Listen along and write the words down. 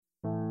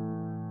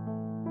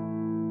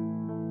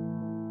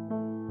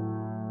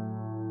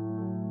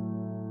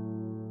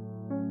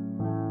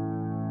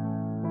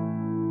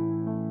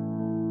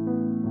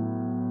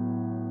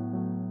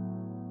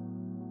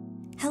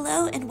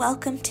and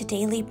welcome to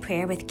Daily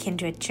Prayer with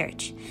Kindred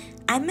Church.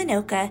 I'm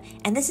Minoka,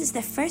 and this is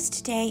the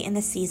first day in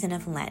the season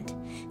of Lent.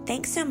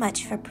 Thanks so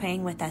much for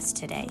praying with us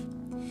today.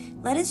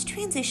 Let us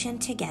transition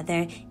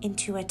together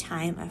into a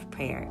time of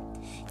prayer.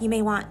 You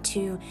may want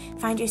to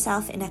find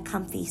yourself in a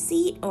comfy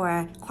seat or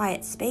a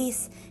quiet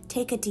space,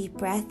 take a deep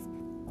breath,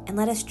 and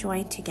let us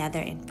join together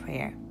in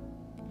prayer.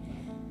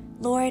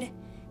 Lord,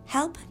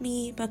 help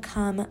me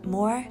become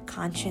more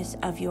conscious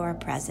of your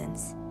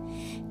presence.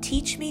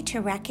 Teach me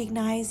to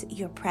recognize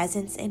your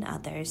presence in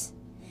others.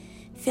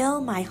 Fill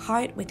my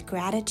heart with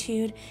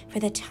gratitude for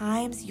the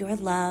times your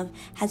love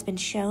has been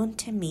shown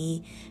to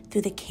me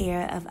through the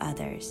care of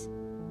others.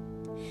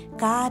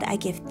 God, I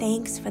give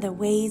thanks for the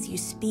ways you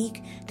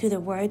speak through the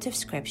words of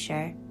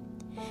Scripture.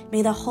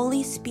 May the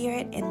Holy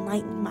Spirit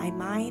enlighten my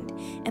mind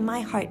and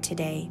my heart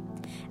today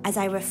as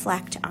I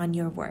reflect on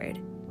your word.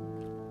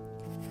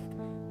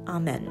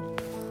 Amen.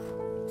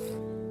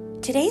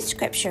 Today's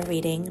scripture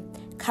reading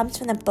comes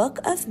from the book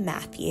of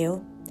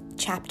Matthew,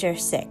 chapter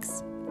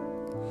 6.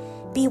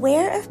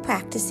 Beware of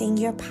practicing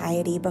your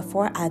piety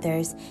before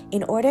others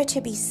in order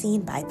to be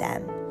seen by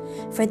them,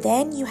 for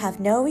then you have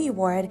no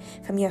reward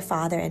from your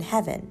Father in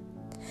heaven.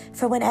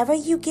 For whenever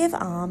you give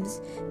alms,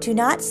 do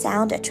not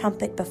sound a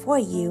trumpet before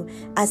you,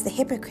 as the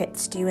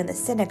hypocrites do in the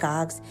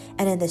synagogues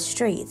and in the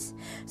streets,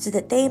 so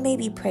that they may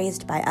be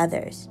praised by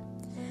others.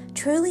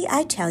 Truly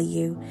I tell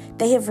you,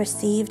 they have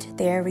received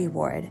their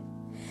reward.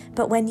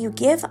 But when you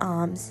give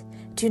alms,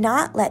 do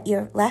not let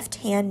your left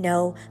hand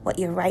know what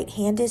your right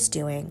hand is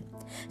doing,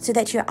 so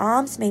that your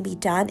alms may be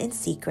done in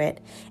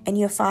secret, and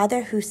your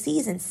Father who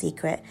sees in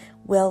secret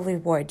will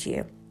reward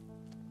you.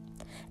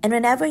 And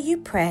whenever you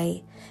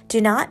pray, do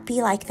not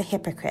be like the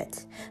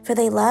hypocrites, for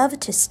they love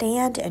to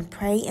stand and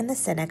pray in the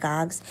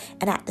synagogues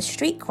and at the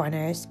street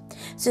corners,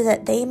 so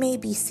that they may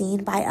be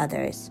seen by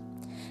others.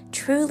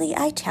 Truly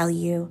I tell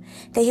you,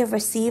 they have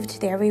received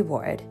their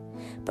reward.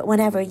 But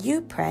whenever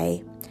you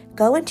pray,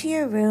 go into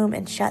your room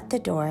and shut the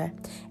door,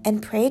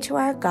 and pray to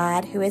our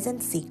God who is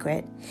in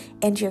secret,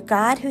 and your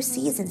God who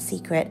sees in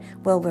secret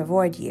will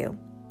reward you.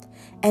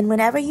 And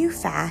whenever you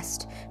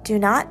fast, do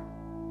not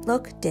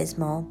look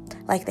dismal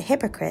like the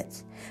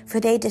hypocrites, for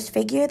they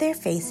disfigure their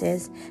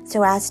faces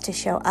so as to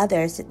show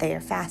others that they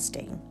are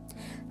fasting.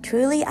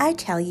 Truly I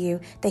tell you,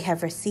 they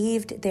have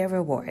received their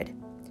reward.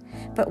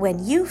 But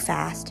when you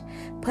fast,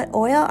 put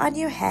oil on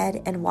your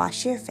head and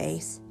wash your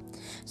face,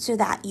 so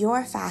that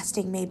your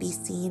fasting may be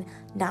seen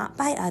not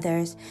by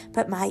others,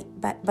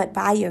 but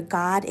by your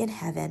God in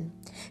heaven,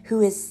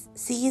 who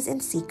sees in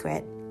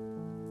secret.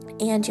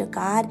 And your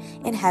God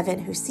in heaven,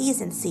 who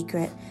sees in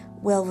secret,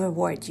 will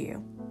reward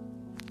you.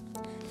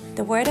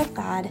 The word of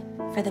God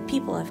for the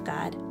people of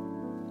God.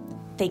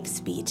 Thanks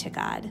be to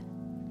God.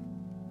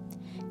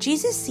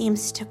 Jesus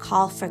seems to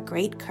call for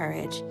great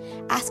courage,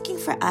 asking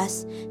for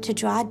us to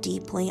draw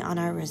deeply on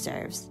our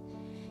reserves.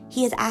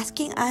 He is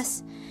asking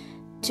us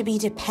to be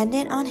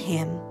dependent on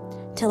him,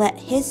 to let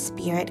his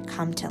spirit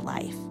come to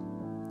life.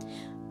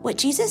 What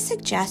Jesus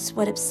suggests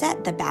would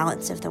upset the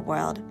balance of the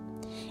world.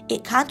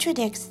 It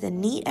contradicts the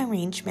neat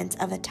arrangements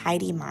of a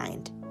tidy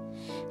mind.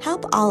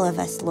 Help all of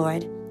us,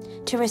 Lord,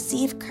 to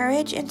receive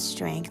courage and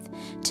strength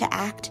to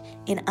act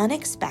in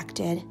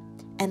unexpected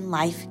and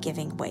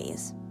life-giving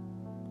ways.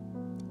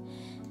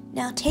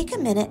 Now take a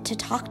minute to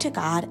talk to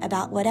God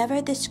about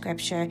whatever this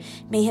scripture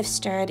may have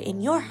stirred in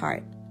your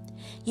heart.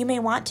 You may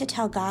want to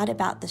tell God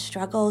about the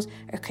struggles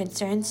or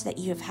concerns that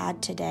you have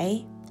had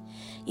today.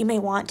 You may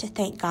want to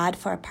thank God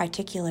for a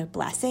particular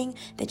blessing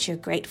that you're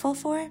grateful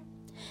for.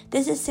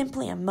 This is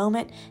simply a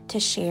moment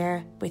to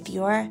share with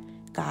your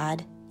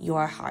God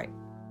your heart.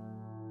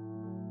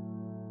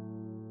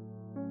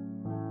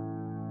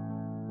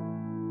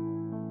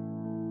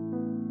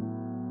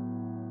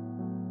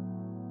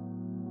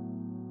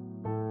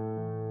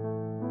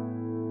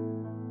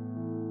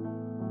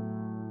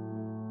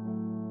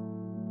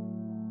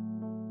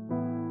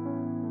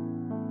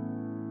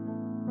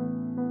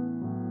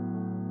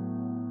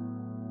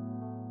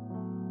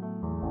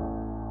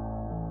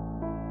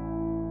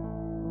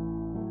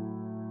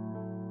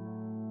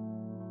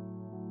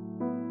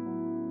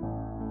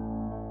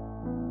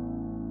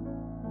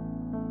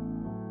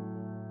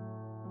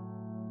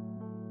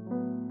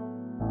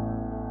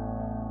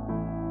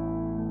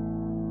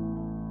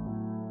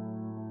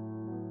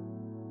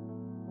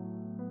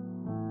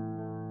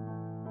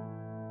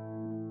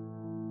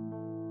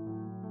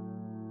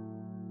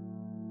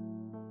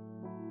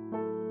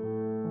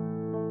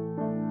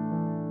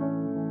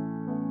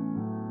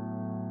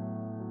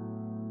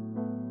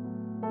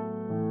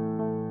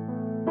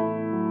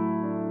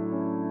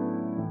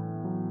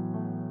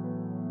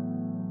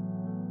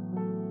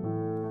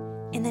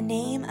 In the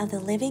name of the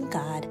living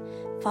God,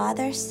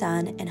 Father,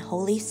 Son, and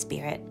Holy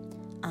Spirit.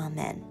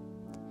 Amen.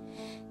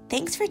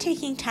 Thanks for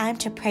taking time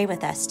to pray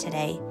with us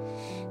today.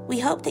 We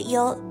hope that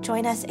you'll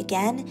join us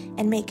again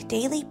and make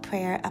daily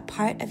prayer a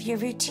part of your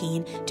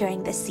routine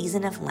during this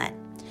season of Lent.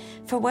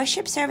 For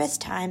worship service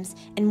times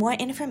and more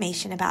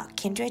information about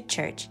Kindred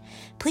Church,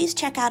 please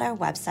check out our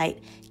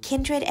website,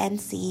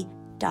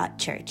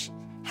 kindrednc.church.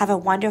 Have a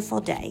wonderful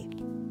day.